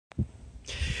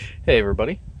Hey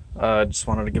everybody, I just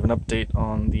wanted to give an update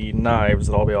on the knives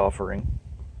that I'll be offering.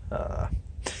 Uh,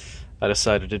 I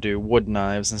decided to do wood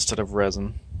knives instead of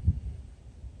resin.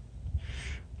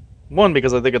 One,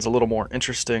 because I think it's a little more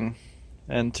interesting,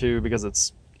 and two, because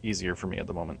it's easier for me at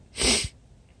the moment.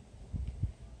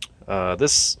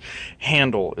 This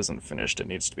handle isn't finished, it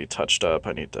needs to be touched up.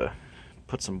 I need to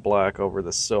put some black over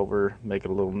the silver, make it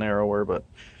a little narrower, but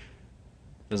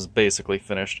this is basically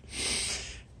finished.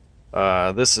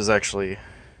 This is actually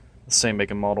the same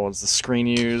make and model as the screen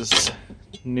used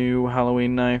new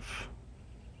Halloween knife.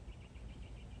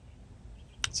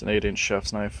 It's an 8-inch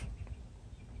chef's knife.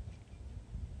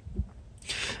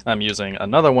 I'm using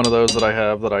another one of those that I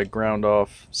have that I ground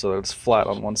off so that it's flat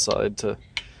on one side to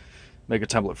make a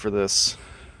template for this.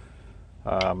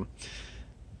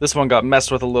 This one got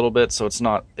messed with a little bit, so it's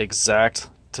not exact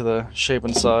to the shape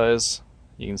and size.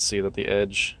 You can see that the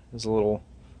edge is a little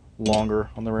longer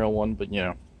on the real one, but you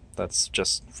know, that's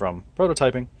just from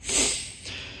prototyping.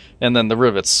 And then the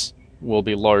rivets will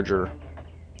be larger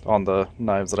on the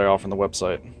knives that I offer on the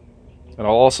website. And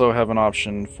I'll also have an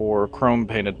option for chrome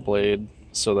painted blade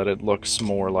so that it looks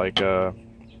more like a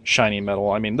shiny metal.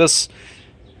 I mean, this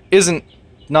isn't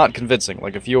not convincing.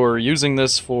 Like, if you're using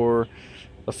this for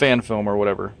a fan film or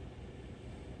whatever,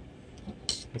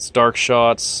 it's dark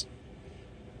shots,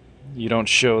 you don't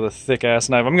show the thick-ass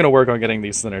knife. I'm going to work on getting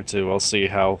these thinner, too. I'll see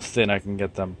how thin I can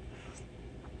get them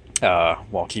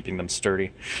while keeping them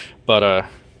sturdy. But,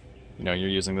 you know, you're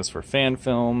using this for fan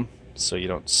film, so you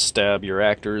don't stab your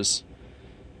actors.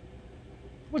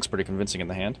 Looks pretty convincing in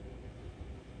the hand.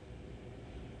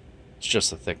 It's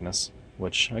just the thickness,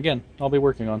 which, again, I'll be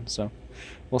working on, so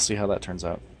we'll see how that turns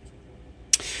out.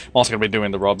 I'm also going to be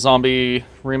doing the Rob Zombie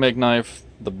remake knife,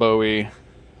 the Bowie,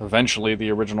 eventually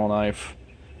the original knife,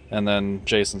 and then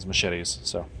Jason's machetes.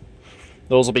 So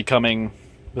those will be coming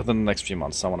within the next few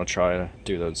months. I want to try to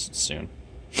do those soon.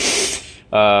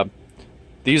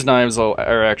 These knives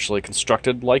are actually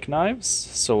constructed like knives,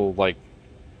 so like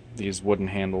these wooden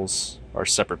handles are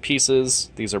separate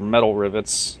pieces. These are metal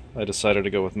rivets. I decided to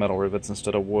go with metal rivets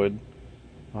instead of wood.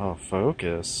 Oh,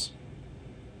 focus.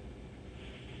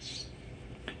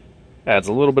 Adds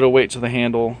a little bit of weight to the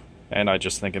handle, and I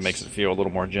just think it makes it feel a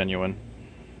little more genuine.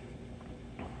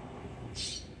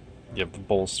 You have the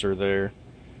bolster there.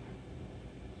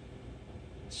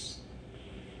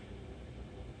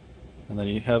 And then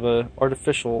you have a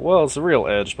artificial, well, it's a real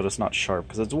edge, but it's not sharp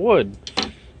because it's wood.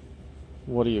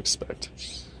 What do you expect?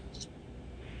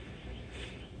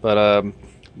 But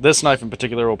this knife in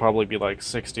particular will probably be like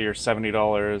 $60 or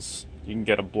 $70. You can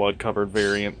get a blood-covered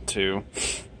variant too.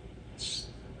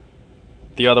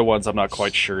 The other ones I'm not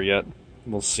quite sure yet.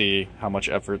 We'll see how much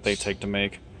effort they take to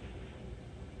make.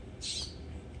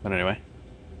 But anyway,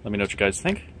 let me know what you guys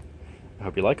think. I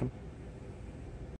hope you like them.